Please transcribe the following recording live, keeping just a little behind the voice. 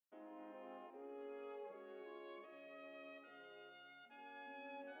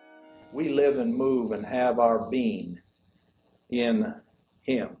We live and move and have our being in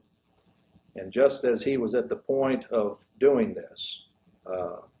him. And just as he was at the point of doing this,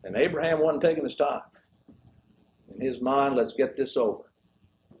 and Abraham wasn't taking his time. In his mind, let's get this over.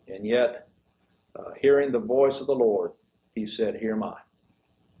 And yet, hearing the voice of the Lord, he said, here am I.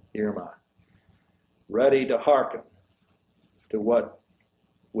 Here am I. Ready to hearken to what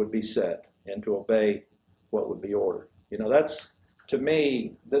would be said and to obey what would be ordered. You know, that's, to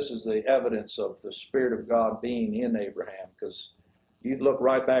me, this is the evidence of the Spirit of God being in Abraham, because you look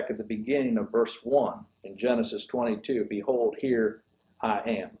right back at the beginning of verse 1 in Genesis 22, behold, here I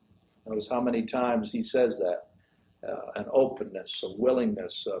am. Notice how many times he says that. An openness, a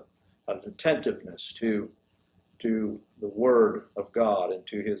willingness, an attentiveness to the word of God and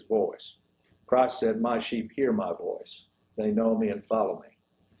to his voice. Christ said, my sheep hear my voice. They know me and follow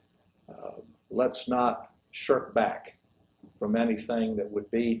me. Let's not shirk back from anything that would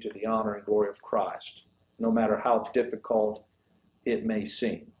be to the honor and glory of Christ, no matter how difficult it may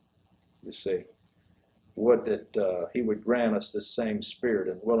seem. You see, would that he would grant us this same spirit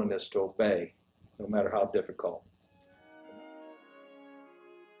and willingness to obey, no matter how difficult.